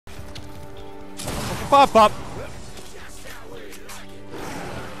pop, pop.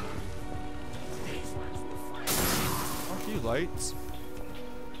 Fuck you, lights.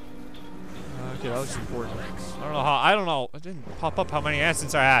 Okay, that looks important. I don't know how. I don't know. It didn't pop up how many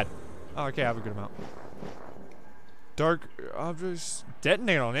instants I had. Oh, okay, I have a good amount. Dark objects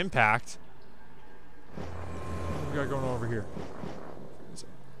detonate on impact. What we got going over here?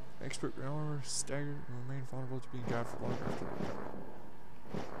 Expert grower staggered and remain vulnerable to being guided for longer after.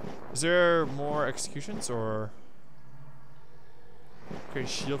 Is there more executions or? Okay,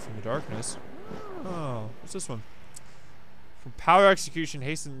 shield from the darkness. Oh, what's this one? From power execution,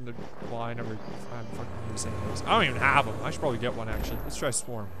 hasten the. Well, I never. I'm fucking saying those. I don't even have them. I should probably get one actually. Let's try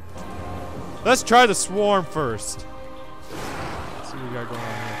swarm. Let's try the swarm first. Let's see what we got going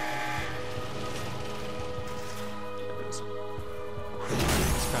on here. It's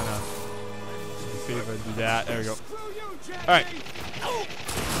kind of. If I do that, there we go. All right.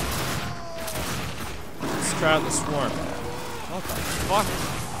 Let's try out the swarm. What the fuck?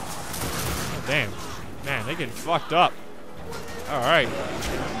 Oh, damn. Man, they getting fucked up. Alright.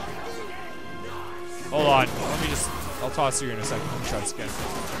 Hold on. Let me just. I'll toss you in a second. Let me try this again.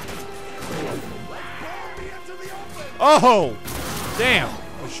 Oh! Damn!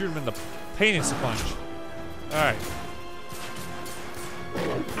 I shoot him in the penis a punch. Alright.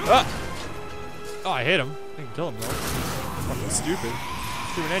 Ah! Oh, I hit him. I didn't kill him though. Fucking stupid.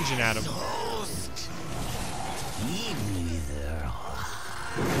 Threw an engine at him.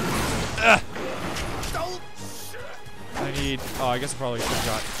 I need. Oh, I guess I probably should have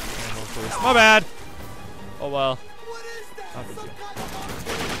got ammo first. My bad. Oh well. Not a big deal.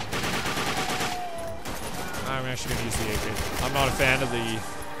 I'm actually gonna use the AK. I'm not a fan of the.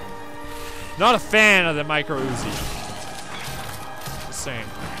 Not a fan of the micro Uzi. Just saying.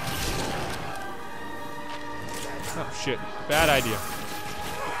 Oh shit! Bad idea.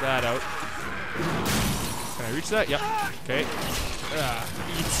 Get that out. Can I reach that? Yep. Okay. Eat.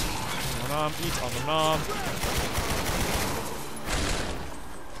 On the nom. Eat on the nom.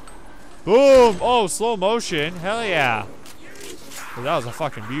 Boom! Oh, slow motion. Hell yeah. Well, that was a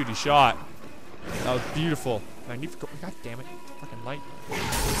fucking beauty shot. That was beautiful. I need to go. God damn it. Fucking light.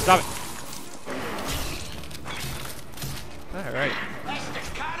 Stop it. Alright. My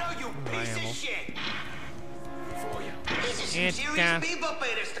ammo. There's some serious beaver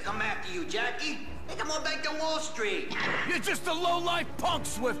baiters to come after you, Jackie. They come on back to Wall Street. You're just a low-life punk,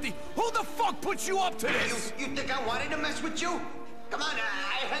 Swifty. Who the fuck put you up to this? You think I wanted to mess with you? Come on,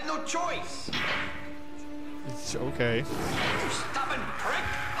 I had no choice. It's okay. You stubborn prick.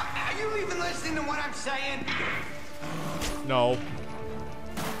 Are you even listening to what I'm saying? No.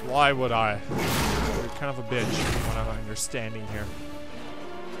 Why would I? You're kind of a bitch from what I'm understanding here.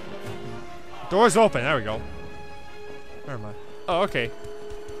 Door's open. There we go. Where am I? Oh, okay.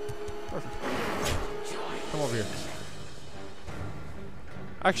 Perfect. Come over here.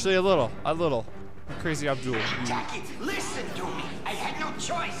 Actually, a little. Crazy Abdul. Jackie, listen to me. I had no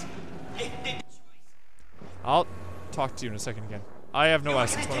choice. I'll talk to you in a second again. I have no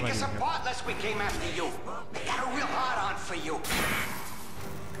essence. What am I doing here? Unless we came after you. They got a real hard on for you.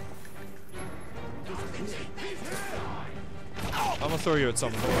 I'm gonna throw you at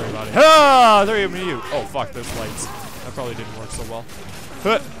something. Don't worry about it. Ah! Throw you at you. Oh fuck! There's lights. That probably didn't work so well.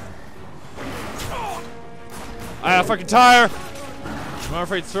 I have a fucking tire. I'm not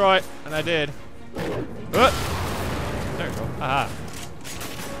afraid to throw it, and I did. There we go. Aha.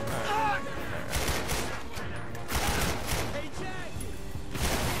 Right.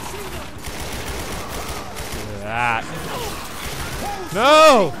 Look at that.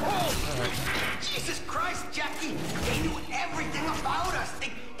 No! Right. Jesus Christ, Jackie! They knew everything about us.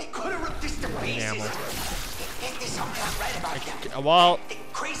 They could have ripped us to pieces. There's something not right about them. Well, the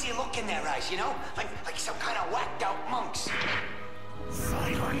crazy look in their eyes, you know, like some kind of whacked out monks.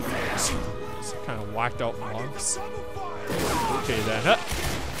 Some kind of whacked out monks. Okay then. Huh.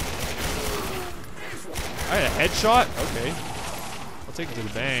 I had a headshot? Okay. I'll take it to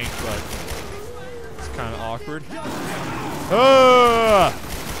the bank, but it's kind of awkward.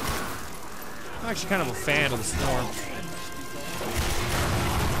 I'm actually kind of a fan of the storm.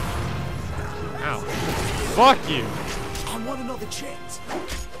 Ow. Fuck you! I want another chance.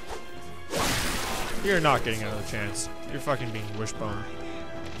 You're not getting another chance. You're fucking being wishbone.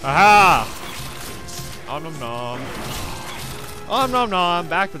 Aha! Om nom nom. Om nom nom.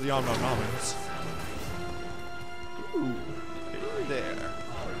 Back with the om nom noms. Ooh. There.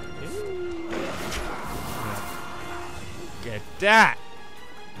 Get that!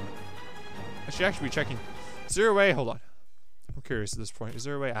 I should actually be checking. Is there a way? Hold on. I'm curious at this point. Is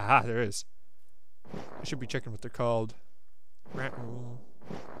there a way? Aha, there is. I should be checking what they're called. Grant rule.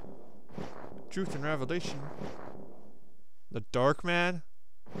 Truth and revelation. The Dark Man?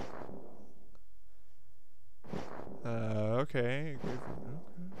 Okay.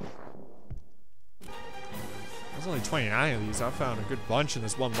 There's only 29 of these. I found a good bunch in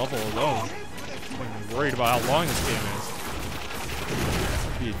this one level alone. I'm worried about how long this game is.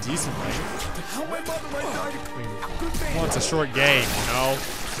 It'd be a decent length. I mean, it's a short game, you know?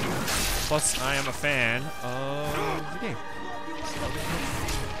 Plus, I am a fan of the game.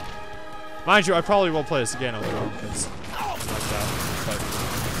 Mind you, I probably will play this again alone, because I like that. But,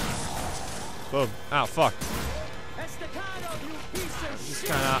 boom. Ow, fuck. Just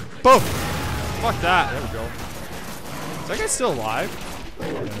kinda, boom! Fuck that, there we go. Is that guy still alive? No.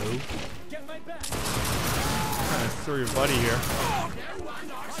 Trying to throw your buddy here.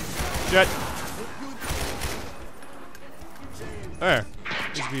 Shit. There.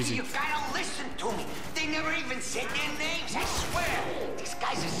 Jackie, you gotta listen to me. They never even said their names, I swear. These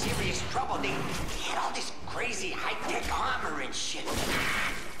guys are serious trouble. They had all this crazy high-tech armor and shit.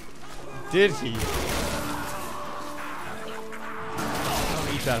 Did he?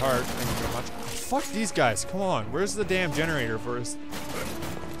 Don't eat that heart. Thank you very much. Fuck these guys. Come on. Where's the damn generator first?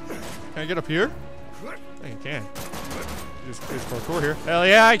 Can I get up here? I think I can. Just parkour here. Hell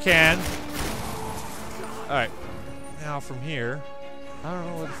yeah, I can. Alright. Now from here. I don't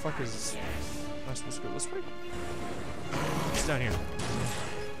know where the fuck is. Am I supposed to go this way? It's down here.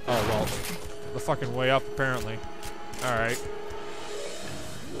 Oh, well. The fucking way up, apparently. Alright.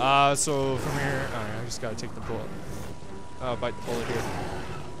 So from here. Alright, I just gotta take the bullet. Bite the bullet here.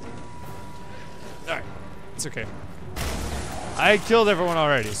 Alright. It's okay. I killed everyone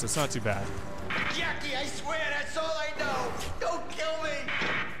already, so it's not too bad. Jackie, I swear that's all I know. Don't kill me.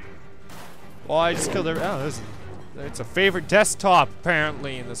 Well, I just killed everyone. Oh, it's a favorite desktop,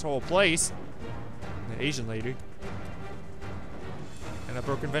 apparently, in this whole place. The Asian lady. And a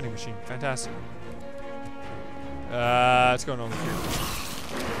broken vending machine. Fantastic. What's going on over here?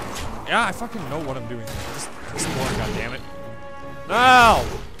 Yeah, I fucking know what I'm doing. I'm just exploring, goddammit. No!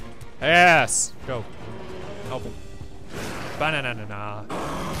 Yes! Go. Help him. Banana.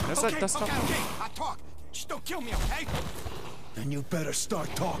 That's that desktop. Okay. I'll talk. Just don't kill me, okay? Then you better start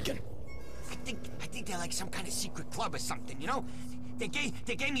talking. I think they're like some kind of secret club or something, you know? They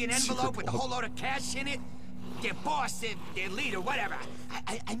gave me an envelope with a whole load of cash in it. Their boss, their leader, whatever.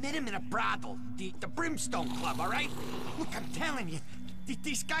 I met him in a brothel, the Brimstone Club, all right? Look, I'm telling you,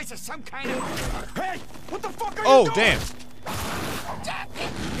 these guys are some kind of... Hey! What the fuck are you doing? Oh, damn. Jackie,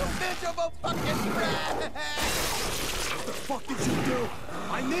 you miserable fucking brat! What the fuck did you do?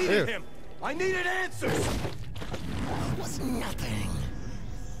 I needed him. I needed answers. It was nothing.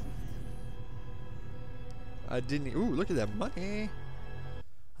 I didn't. Ooh, look at that money.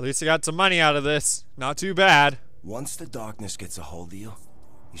 At least I got some money out of this. Not too bad. Once the darkness gets a hold of you,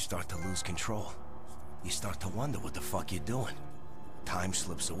 you start to lose control. You start to wonder what the fuck you're doing. Time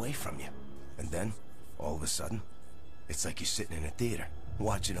slips away from you. And then, all of a sudden, it's like you're sitting in a theater,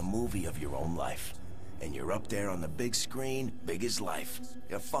 watching a movie of your own life. And you're up there on the big screen, big as life.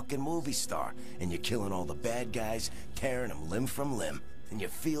 You're a fucking movie star, and you're killing all the bad guys, tearing them limb from limb. And you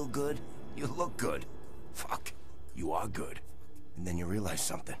feel good, you look good. Fuck, you are good. And then you realize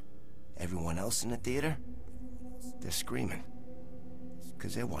something. Everyone else in the theater, they're screaming.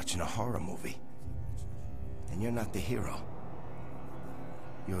 Because they're watching a horror movie. And you're not the hero.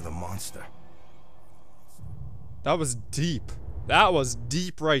 You're the monster. That was deep. That was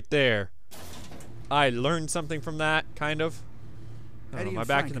deep right there. I learned something from that, kind of. Am I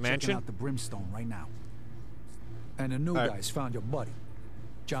back in the mansion? Out the Brimstone right now. And the new guys found your buddy,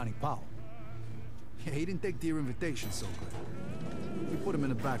 Johnny Powell. Yeah, he didn't take their invitation so good. We put him in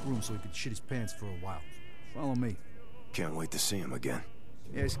the back room so he could shit his pants for a while. Follow me. Can't wait to see him again.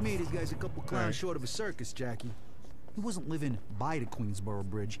 Ask me, this guy's a couple clowns short of a circus, Jackie. He wasn't living by the Queensboro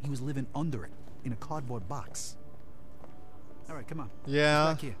Bridge. He was living under it, in a cardboard box. All right, come on.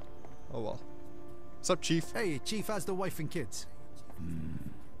 Yeah. Back here. Oh, well. What's up, Chief? Hey, Chief, how's the wife and kids?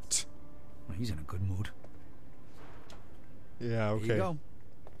 Well, he's in a good mood. Yeah, okay. Here you go.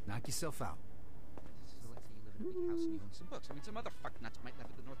 Knock yourself out. What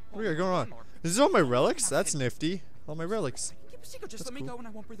do we got going on? This is all my relics? That's nifty. All my relics. Keep a secret, just let me go and I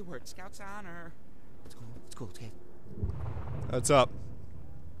won't breathe a word. Scouts on or... It's cool, it's okay. What's up?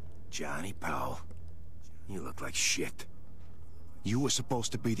 Johnny Powell, you look like shit. You were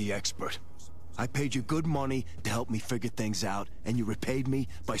supposed to be the expert. I paid you good money to help me figure things out, and you repaid me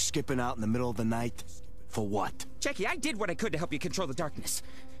by skipping out in the middle of the night? For what? Jackie, I did what I could to help you control the darkness.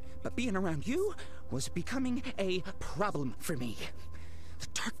 But being around you was becoming a problem for me. The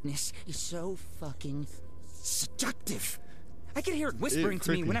darkness is so fucking seductive. I could hear it whispering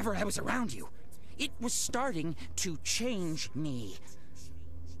to me creepy. whenever I was around you. It was starting to change me.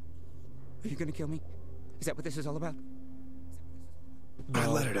 Are you gonna kill me? Is that what this is all about? I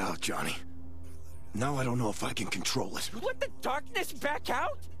let it out, Johnny. Now I don't know if I can control it. You let the darkness back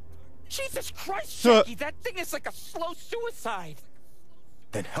out? Jesus Christ, Huh. Jackie, that thing is like a slow suicide.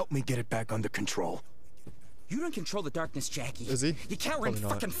 Then help me get it back under control. You don't control the darkness, Jackie. Is he? You cower in Probably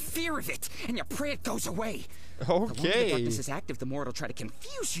not. fucking fear of it, and you pray it goes away. The longer the Okay. darkness is active, the more it'll try to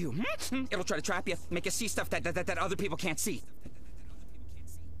confuse you. It'll try to trap you, make you see stuff that other people can't see.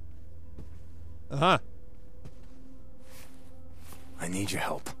 Uh-huh. I need your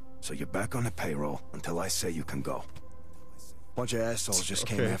help. So you're back on the payroll until I say you can go. Bunch of assholes just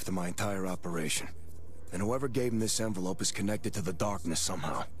came Okay. after my entire operation. And whoever gave them this envelope is connected to the darkness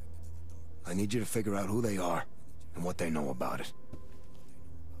somehow. I need you to figure out who they are and what they know about it.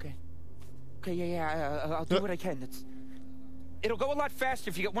 Okay. Okay, yeah, I'll do what I can. It'll go a lot faster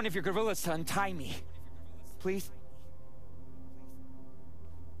if you get one of your gorillas to untie me. Please?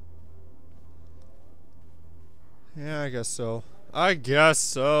 Yeah, I guess so. I guess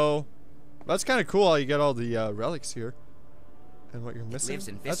so. That's kind of cool how you get all the relics here. And what you're missing. Lives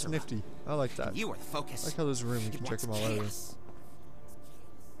in That's viscera. nifty. I like that. You are the focus. I like how there's a room you It can check wants them all out. chaos.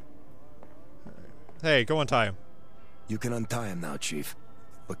 Hey, go untie him. You can untie him now, Chief.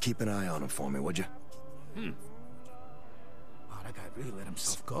 But keep an eye on him for me, would you? Wow, that guy really let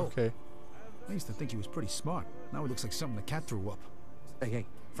himself go. Okay. I used to think he was pretty smart. Now he looks like something the cat threw up. Hey,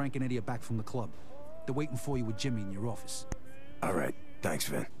 Frank and Eddie are back from the club. They're waiting for you with Jimmy in your office. All right. Thanks,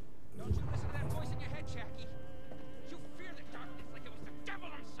 Vin. Don't you listen to that voice in your head, Jackie. You fear the darkness like it was the devil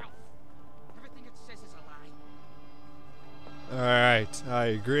himself. Everything it says is a lie. Alright, I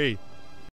agree.